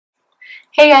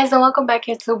Hey guys, and welcome back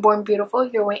here to Born Beautiful.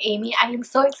 You're with Amy. I am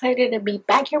so excited to be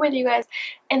back here with you guys,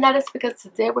 and that is because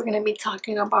today we're going to be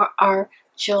talking about our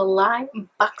July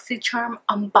Boxycharm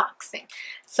unboxing.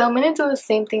 So I'm going to do the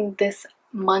same thing this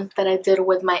month that I did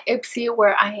with my IPSY,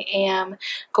 where I am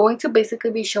going to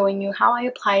basically be showing you how I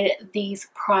applied these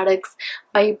products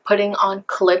by putting on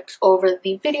clips over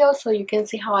the video so you can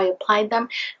see how I applied them.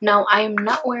 Now, I am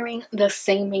not wearing the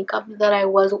same makeup that I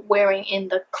was wearing in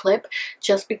the clip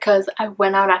just because I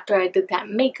went out after I did that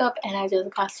makeup and I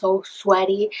just got so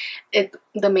sweaty.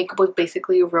 The makeup was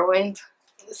basically ruined.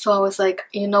 So I was like,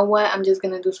 you know what, I'm just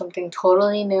gonna do something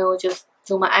totally new, just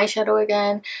do my eyeshadow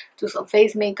again, do some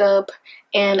face makeup,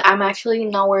 and I'm actually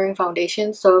not wearing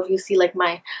foundation, so if you see like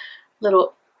my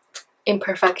little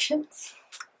imperfections,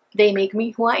 they make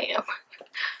me who I am.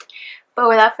 But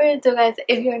without further ado, guys,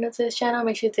 if you're new to this channel,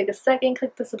 make sure you take a second,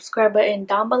 click the subscribe button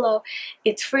down below.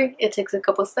 It's free, it takes a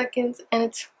couple seconds, and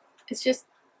it's just,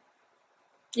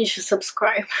 you should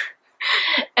subscribe.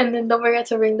 And then don't forget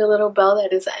to ring the little bell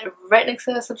that is right next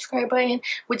to the subscribe button,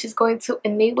 which is going to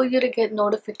enable you to get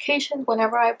notifications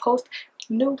whenever I post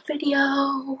new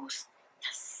videos.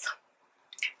 Yes.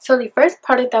 So the first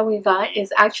product that we got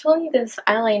is actually this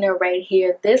eyeliner right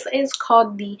here. This is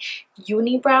called the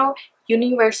Unibrow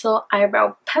Universal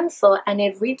Eyebrow Pencil, and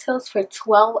it retails for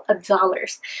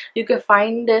 $12. You can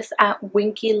find this at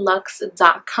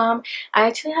winkylux.com. I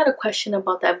actually had a question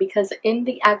about that because in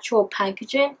the actual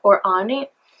packaging or on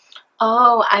it,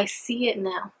 oh, I see it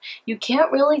now. You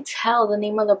can't really tell the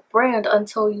name of the brand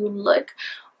until you look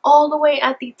all the way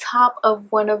at the top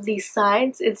of one of these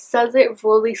sides. It says it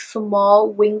really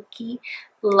small, Winky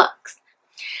Lux.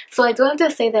 So I do have to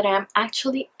say that I'm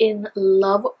actually in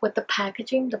love with the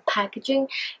packaging. The packaging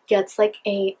gets like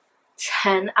a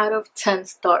 10 out of 10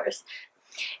 stars.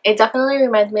 It definitely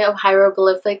reminds me of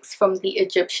hieroglyphics from the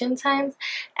Egyptian times,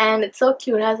 and it's so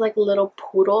cute. It has like a little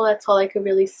poodle, that's all I could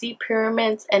really see,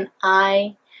 pyramids, and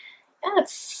eye. Yeah,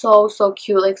 it's so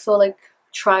cute, like so like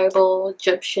tribal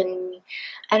Egyptian.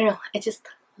 I don't know, I just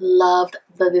loved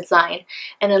the design,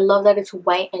 and I love that it's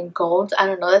white and gold. I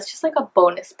don't know, that's just like a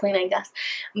bonus point, I guess.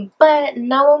 But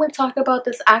now when we talk about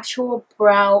this actual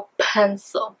brow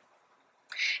pencil,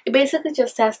 it basically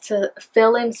just says to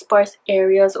fill in sparse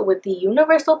areas with the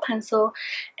universal pencil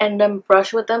and then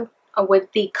brush with them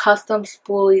with the custom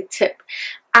spoolie tip.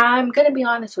 I'm gonna be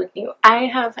honest with you, I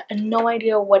have no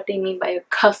idea what they mean by a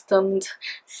customed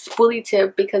spoolie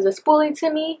tip, because a spoolie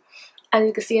to me, as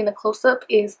you can see in the close-up,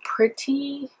 is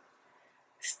pretty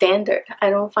standard. I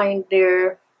don't find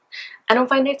there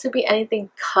to be anything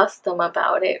custom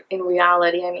about it in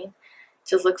reality. I mean,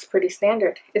 just looks pretty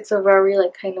standard. It's a very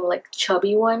like kind of like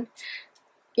chubby one,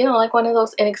 you know, like one of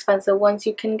those inexpensive ones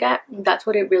you can get. That's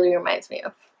what it really reminds me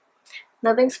of.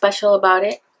 Nothing special about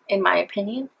it in my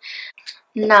opinion.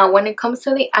 Now when it comes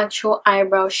to the actual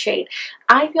eyebrow shade,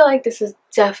 I feel like this is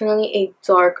definitely a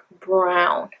dark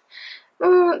brown.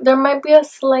 There might be a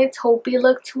slight taupey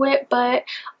look to it, but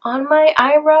on my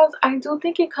eyebrows, I do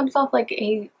think it comes off like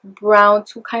a brown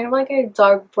to kind of like a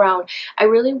dark brown. I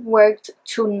really worked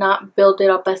to not build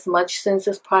it up as much since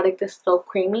this product is so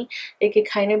creamy. It could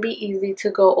kind of be easy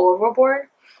to go overboard.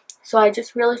 So I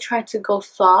just really tried to go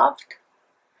soft.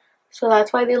 So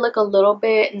that's why they look a little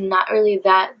bit not really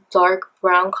that dark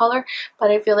brown color, but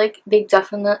I feel like they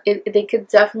could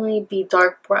definitely be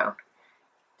dark brown.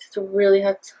 Just really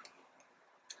have to.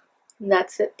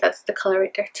 That's it. That's the color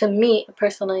right there. To me, it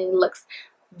personally looks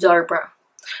dark brown.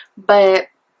 But,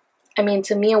 I mean,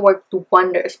 to me, it worked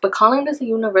wonders. But calling this a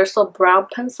universal brow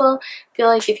pencil, I feel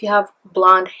like if you have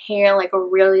blonde hair, like a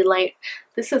really light,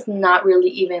 this is not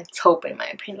really even taupe in my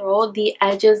opinion. All the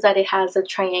edges that it has a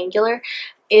triangular,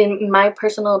 in my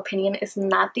personal opinion, is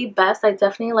not the best. I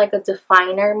definitely like a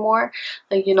definer more.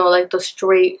 Like, you know, like the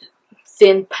straight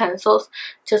thin pencils,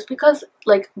 just because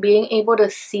like being able to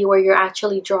see where you're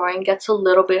actually drawing gets a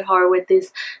little bit hard with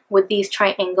these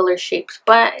triangular shapes.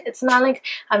 But it's not like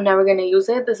I'm never going to use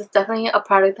it. This is definitely a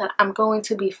product that I'm going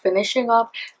to be finishing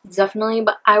off, definitely,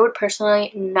 but I would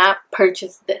personally not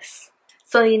purchase this.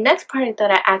 So the next product that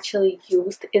I actually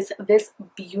used is this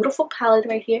beautiful palette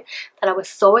right here that I was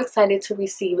so excited to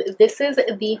receive. This is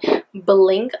the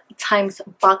Blink x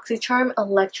Boxycharm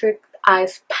Electric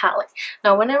Eyes palette.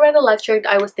 Now when I read electric,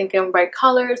 I was thinking bright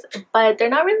colors, but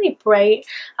they're not really bright.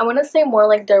 I want to say more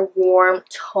like they're warm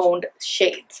toned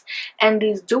shades, and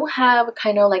these do have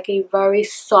kind of like a very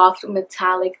soft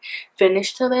metallic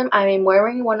finish to them. I am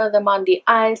wearing one of them on the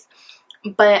eyes.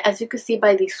 but as you can see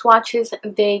by these swatches,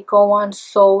 they go on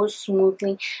so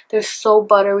smoothly. They're so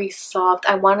buttery soft.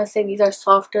 I want to say these are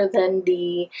softer than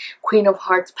the Queen of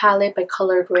Hearts palette by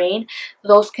Colored Rain.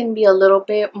 Those can be a little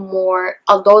bit more,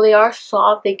 although they are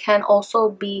soft, they can also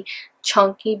be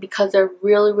chunky because they're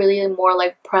really more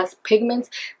like pressed pigments.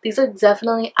 These are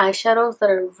definitely eyeshadows that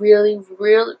are really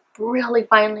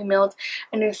finely milled,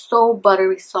 and they're so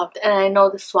buttery soft. And I know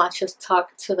the swatches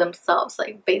talk to themselves.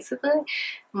 Like, basically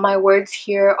my words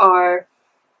here are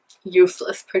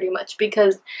useless pretty much,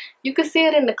 because you can see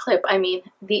it in the clip. I mean,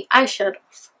 the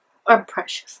eyeshadows are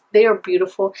precious. They are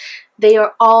beautiful. They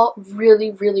are all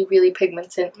really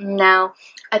pigmented. Now,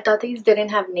 I thought these didn't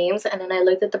have names, and then I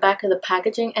looked at the back of the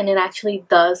packaging and it actually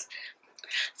does.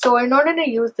 So in order to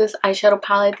use this eyeshadow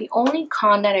palette, the only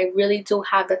con that I really do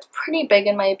have that's pretty big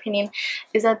in my opinion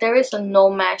is that there is no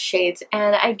matte shades.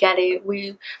 And I get it.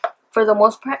 For the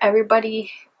most part,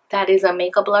 everybody that is a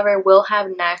makeup lover will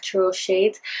have natural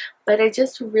shades, but I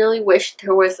just really wish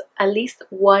there was at least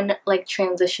one like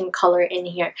transition color in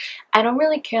here. I don't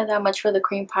really care that much for the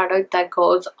cream product that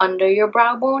goes under your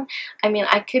brow bone. I mean,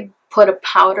 I could put a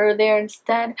powder there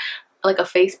instead, like a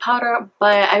face powder,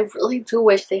 but I really do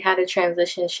wish they had a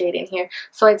transition shade in here.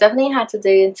 So I definitely had to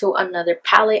dig into another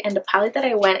palette, and the palette that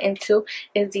I went into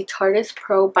is the Tarteist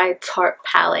Pro by Tarte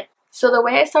palette. So the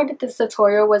way I started this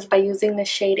tutorial was by using the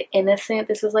shade Innocent.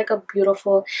 This is like a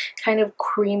beautiful kind of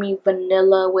creamy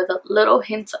vanilla with a little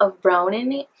hint of brown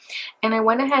in it. And I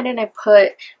went ahead and I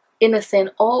put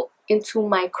Innocent all into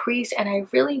my crease, and I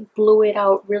really blew it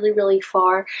out really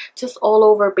far, just all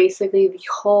over basically the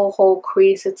whole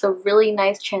crease. It's a really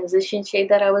nice transition shade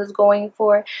that I was going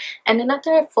for. And then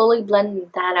after I fully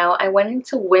blended that out, I went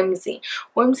into Whimsy.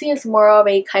 Whimsy is more of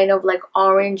a kind of like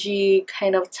orangey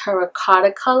kind of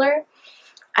terracotta color.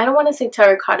 I don't want to say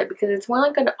terracotta because it's more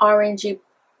like an orangey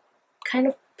kind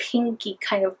of pinky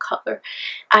kind of color.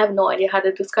 I have no idea how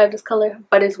to describe this color,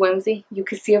 but it's Whimsy. You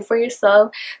can see it for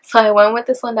yourself. So I went with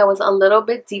this one that was a little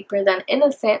bit deeper than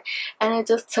Innocent, and I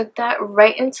just took that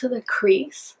right into the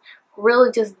crease.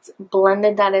 Really just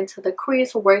blended that into the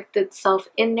crease, worked itself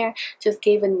in there, just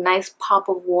gave a nice pop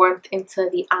of warmth into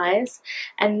the eyes.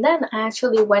 And then I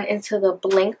actually went into the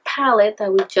Blink palette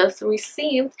that we just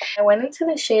received. I went into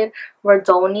the shade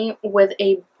Radoni with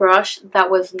a brush that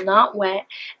was not wet,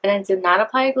 and I did not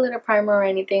apply a glitter primer or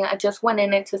anything. I just went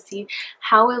in it to see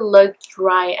how it looked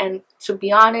dry, and to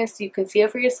be honest, you can see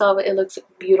it for yourself. It looks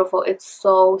beautiful. It's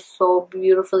so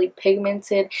beautifully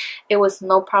pigmented. It was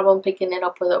no problem picking it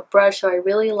up with a brush, so I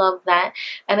really love that.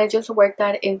 And I just worked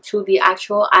that into the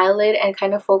actual eyelid and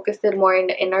kind of focused it more in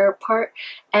the inner part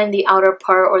and the outer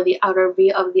part, or the outer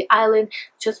V of the eyelid,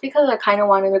 just because I kind of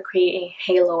wanted to create a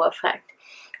halo effect.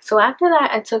 So after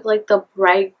that, I took like the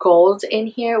bright gold in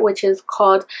here, which is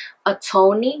called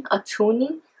Autoni,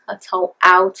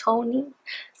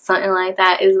 something like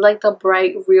that. It's like the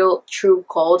bright, real, true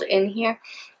gold in here.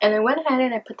 And I went ahead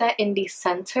and I put that in the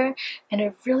center, and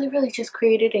it really just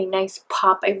created a nice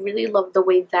pop. I really love the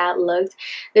way that looked.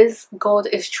 This gold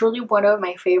is truly one of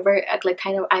my favorite like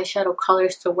kind of eyeshadow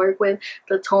colors to work with.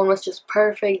 The tone was just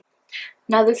perfect.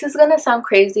 Now this is gonna sound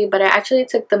crazy, but I actually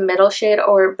took the middle shade,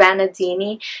 or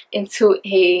Vanadini, into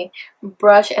a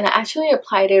brush, and I actually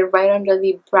applied it right under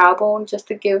the brow bone, just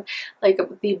to give like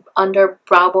the under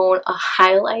brow bone a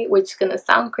highlight, which is gonna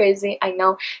sound crazy. I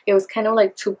know it was kind of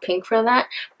like too pink for that,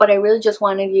 but I really just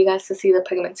wanted you guys to see the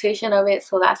pigmentation of it.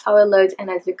 So that's how it looked, and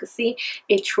as you can see,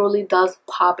 it truly does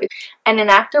pop. And then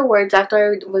afterwards,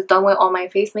 after I was done with all my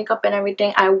face makeup and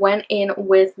everything, I went in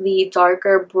with the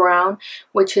darker brown,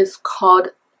 which is called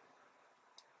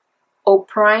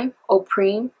Oprime.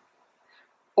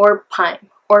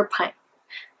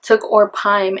 Took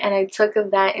Orpime, and I took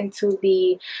that into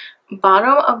the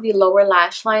bottom of the lower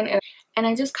lash line, and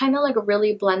I just kind of like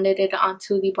really blended it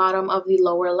onto the bottom of the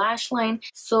lower lash line.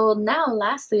 So now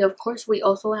lastly, of course, we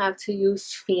also have to use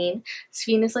Sphene.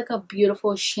 Sphene is like a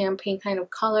beautiful champagne kind of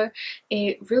color.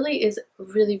 It really is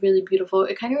really beautiful.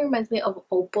 It kind of reminds me of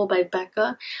Opal by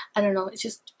Becca. I don't know,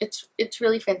 it's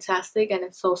really fantastic, and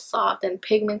it's so soft and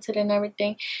pigmented and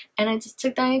everything. And I just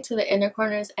took that into the inner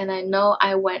corners, and I know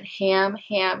I went ham.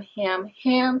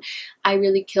 I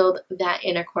really killed that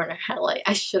inner corner highlight.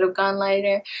 I should have gone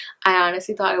lighter. I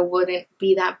honestly thought it wouldn't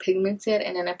be that pigmented,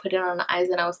 and then I put it on the eyes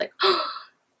and I was like, oh,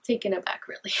 taken aback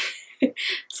really.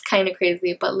 It's kind of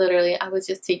crazy, but literally I was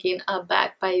just taken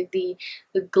aback by the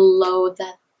glow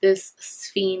that this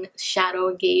Sphene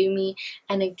shadow gave me.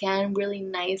 And again, really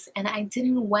nice, and I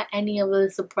didn't wet any of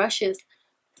these brushes.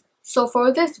 So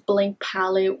for this Blink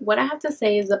palette, what I have to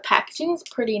say is the packaging is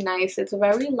pretty nice. It's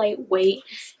very lightweight.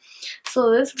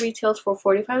 So this retails for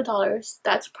 $45.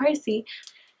 That's pricey.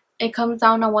 It comes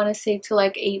down, I want to say, to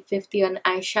like $8.50 an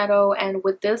eyeshadow, and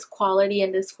with this quality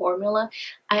and this formula,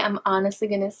 I am honestly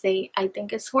gonna say I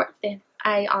think it's worth it.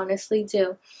 I honestly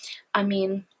do. I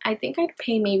mean, I think I'd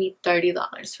pay maybe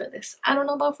 $30 for this. I don't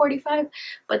know about 45,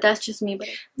 but that's just me. But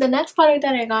the next product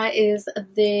that I got is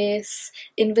this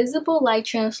Invisible Light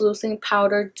Translucent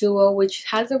Powder Duo, which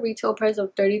has a retail price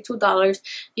of $32.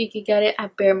 You can get it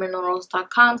at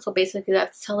bareminerals.com. So basically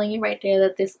that's telling you right there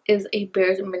that this is a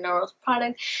Bare Minerals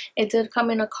product. It did come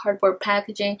in a cardboard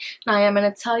packaging. Now I am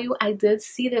going to tell you, I did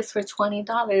see this for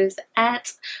 $20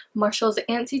 at Marshall's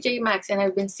and TJ Maxx, and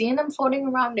I've been seeing them floating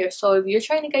around there. So if you're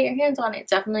trying to get your hands on it,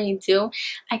 definitely do.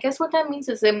 I guess what that means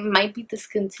is it might be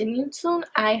discontinued soon.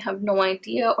 I have no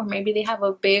idea, or maybe they have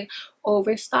a big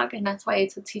overstock and that's why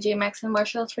it's at TJ Maxx and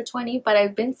Marshalls for $20, but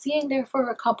I've been seeing there for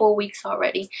a couple weeks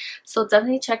already. So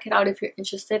definitely check it out if you're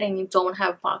interested and you don't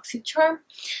have Boxycharm.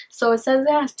 So it says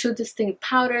it has two distinct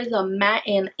powders, a matte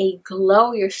and a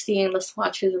glow. You're seeing the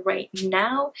swatches right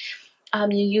now.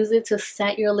 You use it to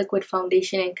set your liquid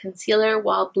foundation and concealer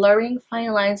while blurring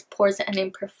fine lines, pores, and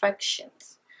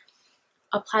imperfections.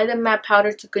 Apply the matte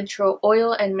powder to control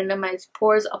oil and minimize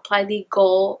pores. Apply the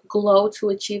glow to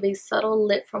achieve a subtle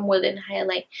lit from within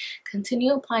highlight.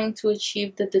 Continue applying to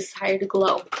achieve the desired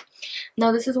glow.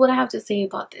 Now this is what I have to say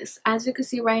about this. As you can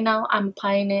see right now, I'm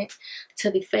applying it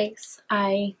to the face.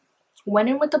 I went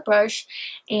in with the brush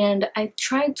and I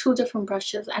tried two different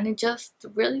brushes and it just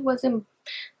really wasn't,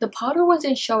 the powder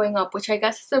wasn't showing up, which I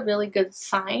guess is a really good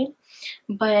sign.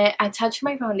 But I touched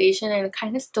my foundation and it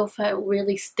kind of still felt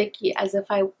really sticky, as if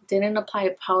I didn't apply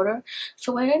a powder.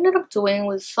 So what I ended up doing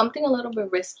was something a little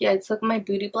bit risky. I took my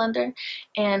beauty blender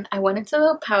and I went into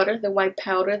the powder, the white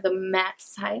powder, the matte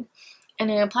side,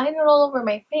 and I applied it all over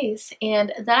my face,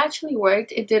 and that actually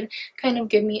worked. It did kind of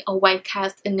give me a white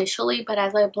cast initially, but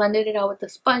as I blended it out with the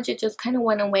sponge, it just kind of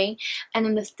went away, and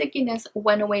then the stickiness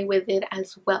went away with it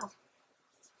as well.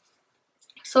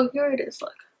 So here it is,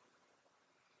 look.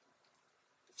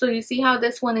 So you see how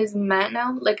this one is matte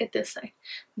now? Look at this side.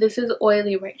 This is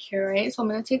oily right here, right? So I'm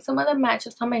going to take some of the matte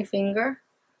just on my finger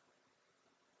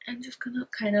and just going to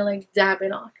kind of like dab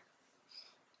it on.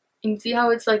 And see how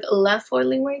it's like less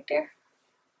oily right there?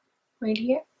 Right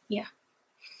here? Yeah.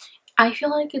 I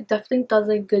feel like it definitely does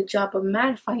a good job of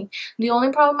mattifying. The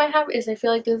only problem I have is I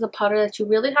feel like there's a powder that you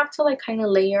really have to like kind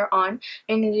of layer on.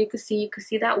 And as you can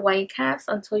see that white cast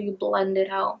until you blend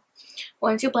it out.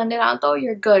 Once you blend it out though,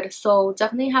 you're good. So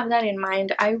definitely have that in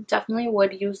mind. I definitely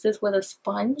would use this with a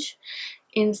sponge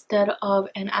instead of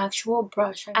an actual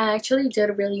brush. I actually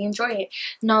did really enjoy it.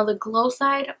 Now the glow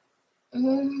side, I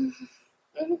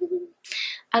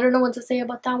don't know what to say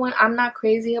about that one. I'm not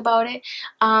crazy about it.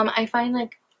 I find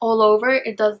like all over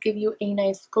it does give you a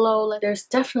nice glow. Like there's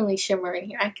definitely shimmer in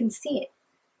here. I can see it.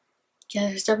 Yeah,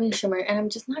 there's definitely shimmer, and I'm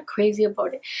just not crazy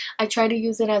about it. I tried to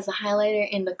use it as a highlighter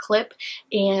in the clip,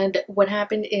 and what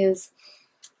happened is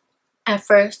at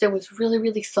first it was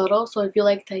really subtle. So if you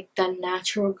like that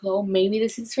natural glow, maybe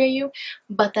this is for you.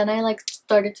 But then I like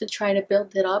started to try to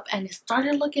build it up and it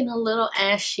started looking a little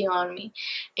ashy on me,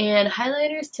 and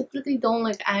highlighters typically don't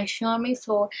look ashy on me.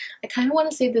 So I kind of want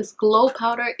to say this glow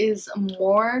powder is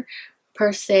more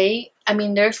per se. I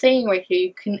mean, they're saying right here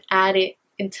you can add it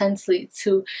intensely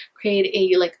to create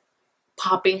a like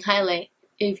popping highlight.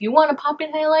 If you want a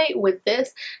popping highlight with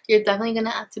this, you're definitely gonna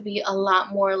have to be a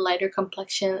lot more lighter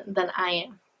complexion than I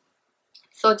am.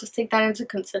 So just take that into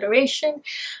consideration.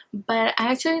 But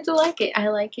I actually do like it. I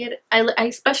like it. I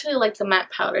especially like the matte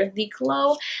powder. The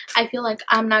glow, I feel like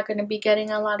I'm not going to be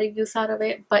getting a lot of use out of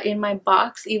it. But in my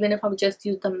box, even if I just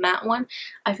use the matte one,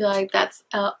 I feel like that's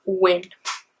a win.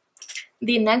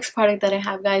 The next product that I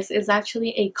have, guys, is actually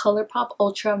a ColourPop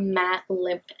Ultra Matte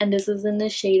Lip, and this is in the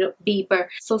shade Beeper.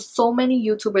 So many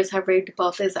YouTubers have raved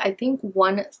about this. I think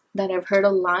one that I've heard a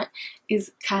lot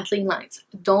is Kathleen Lights.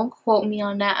 Don't quote me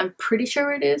on that. I'm pretty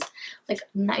sure it is. Like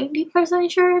 90%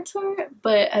 sure it's her,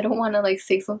 but I don't want to like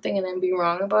say something and then be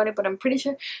wrong about it. But I'm pretty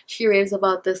sure she raves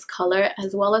about this color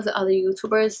as well as other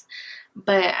YouTubers.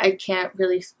 But I can't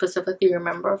really specifically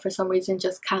remember. For some reason,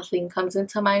 just Kathleen comes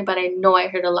into mind, but I know I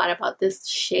heard a lot about this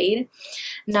shade.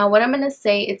 Now, what I'm going to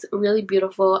say, it's really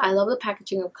beautiful. I love the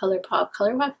packaging of ColourPop.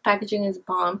 ColourPop packaging is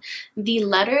bomb. The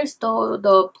letters, though,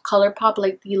 the ColourPop,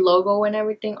 like the logo and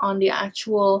everything on the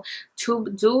actual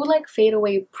tube do like fade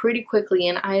away pretty quickly,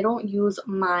 and I don't use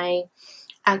my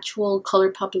actual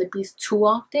ColourPop lippies too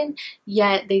often,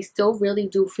 yet they still really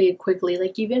do fade quickly.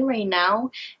 Like even right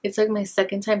now, it's like my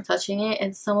second time touching it,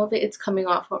 and some of it's coming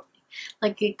off of me.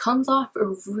 Like it comes off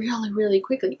really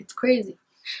quickly. It's crazy.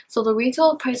 So the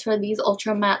retail price for these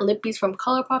ultra matte lippies from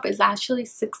ColourPop is actually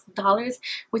 $6,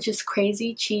 which is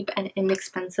crazy cheap and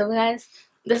inexpensive, guys.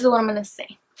 This is what I'm gonna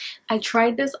say. I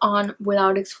tried this on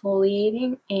without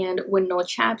exfoliating and with no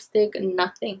chapstick,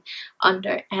 nothing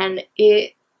under, and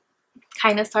it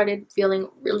kind of started feeling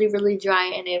really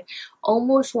dry, and it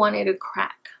almost wanted to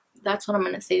crack. That's what I'm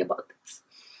gonna say about this.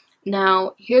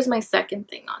 Now here's my second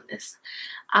thing on this.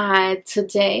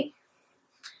 Today,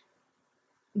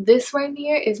 this right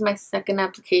here is my second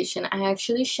application. I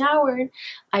actually showered,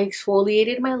 I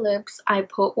exfoliated my lips, I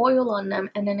put oil on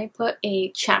them, and then I put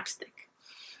a chapstick.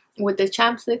 With the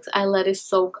chapsticks, I let it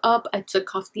soak up. I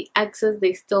took off the excess.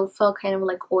 They still felt kind of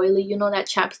like oily, you know, that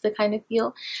chapstick kind of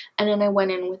feel. And then I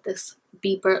went in with this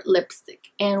Beeper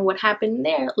lipstick. And what happened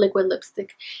there, liquid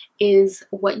lipstick, is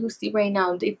what you see right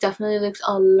now. It definitely looks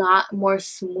a lot more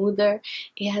smoother.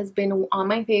 It has been on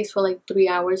my face for like 3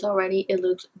 hours already. It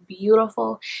looks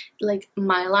beautiful. Like,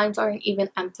 my lines aren't even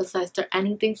emphasized or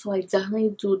anything. So I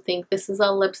definitely do think this is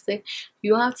a lipstick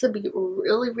you have to be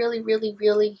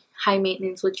really high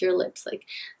maintenance with your lips. Like,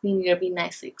 you need to be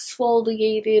nicely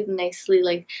exfoliated, nicely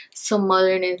like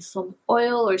smothered in some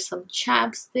oil or some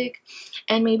chapstick.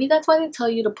 And maybe that's why they tell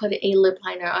you to put a lip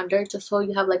liner under, just so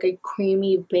you have like a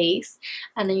creamy base,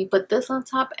 and then you put this on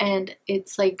top and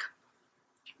it's like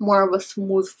more of a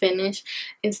smooth finish,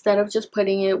 instead of just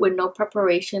putting it with no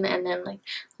preparation and then like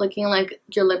looking like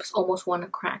your lips almost want to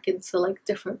crack into like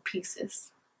different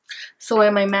pieces. So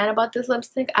am I mad about this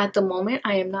lipstick? At the moment,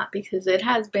 I am not, because it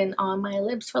has been on my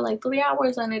lips for like 3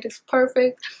 hours and it is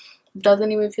perfect.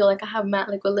 Doesn't even feel like I have matte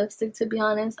liquid lipstick, to be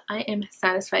honest. I am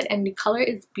satisfied, and the color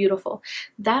is beautiful.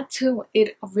 That too,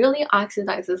 it really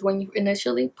oxidizes when you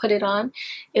initially put it on.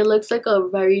 It looks like a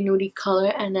very nudie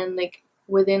color, and then like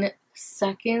within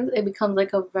seconds it becomes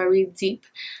like a very deep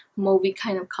mauvey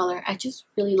kind of color. I just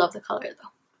really love the color though.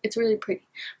 It's really pretty,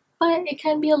 but it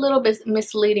can be a little bit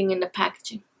misleading in the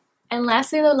packaging. And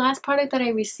lastly, the last product that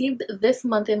I received this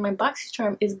month in my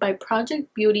Boxycharm is by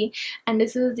Project Beauty, and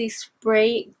this is the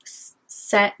Spray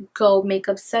Set Go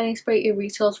makeup setting spray. It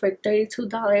retails for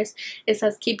 $32. It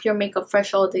says keep your makeup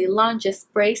fresh all day long. Just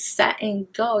spray, set,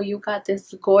 and go. You got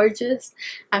this gorgeous.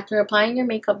 After applying your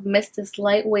makeup, mist this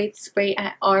lightweight spray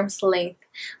at arm's length.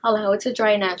 Allow it to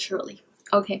dry naturally.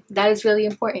 Okay, that is really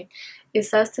important. It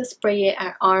says to spray it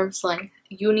at arm's length.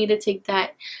 You need to take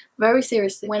that very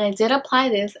seriously. When I did apply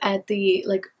this at the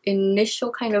like initial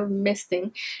kind of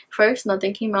misting, first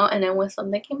nothing came out, and then when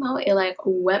something came out, it like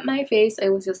wet my face. It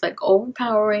was just like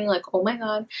overpowering, like oh my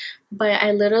god. But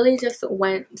I literally just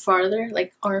went farther,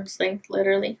 like arm's length,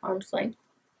 literally arm's length,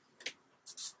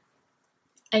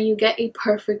 and you get a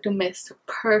perfect mist,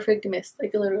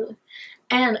 like literally.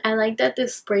 And I like that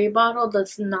this spray bottle,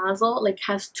 this nozzle, like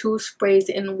has 2 sprays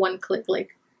in one click.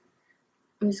 Like,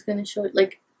 I'm just gonna show it.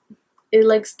 Like, it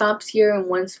like stops here in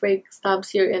one spray, stops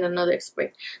here in another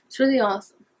spray. It's really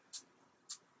awesome.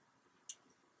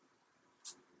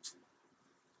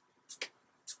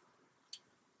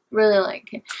 Really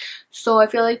like it. So I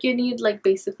feel like you need like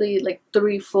basically like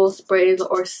 3 full sprays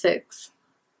or 6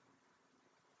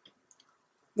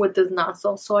 with this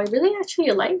nozzle. So I really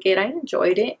actually like it. I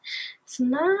enjoyed it. It's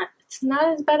not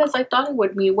as bad as I thought it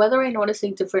would be. Whether I notice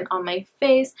it different on my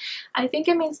face, I think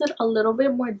it makes it a little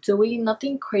bit more dewy.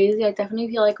 Nothing crazy. I definitely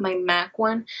feel like my MAC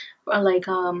one, like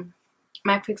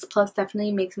MAC Fix Plus,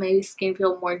 definitely makes my skin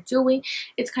feel more dewy.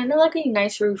 It's kind of like a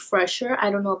nice refresher. I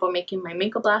don't know about making my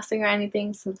makeup lasting or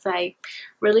anything, since I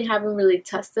really haven't really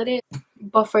tested it.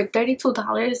 But for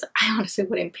 $32, I honestly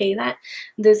wouldn't pay that.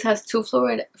 This has 2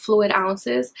 fluid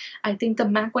ounces. I think the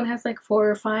MAC one has like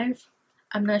 4 or 5.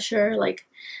 I'm not sure. Like,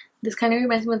 this kind of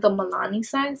reminds me of the Milani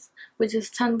size, which is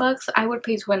 $10. I would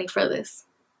pay $20 for this.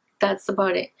 That's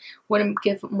about it. Wouldn't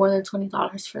give more than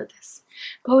 $20 for this.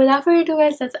 But without further ado,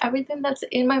 guys, that's everything that's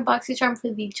in my Boxycharm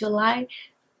for the July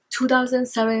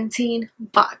 2017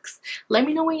 box. Let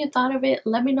me know what you thought of it.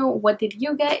 Let me know what did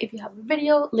you get. If you have a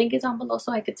video, link it down below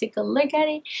so I could take a look at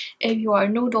it. If you are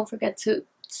new, don't forget to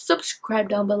subscribe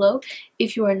down below.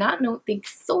 If you are not new,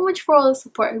 thanks so much for all the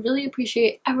support. I really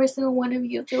appreciate every single one of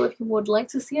you. So if you would like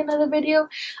to see another video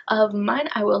of mine,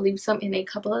 I will leave some in a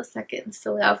couple of seconds.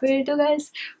 So without further ado,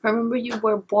 guys, remember you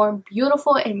were born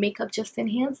beautiful and makeup just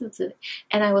enhances it.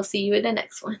 And I will see you in the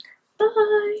next one.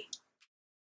 Bye!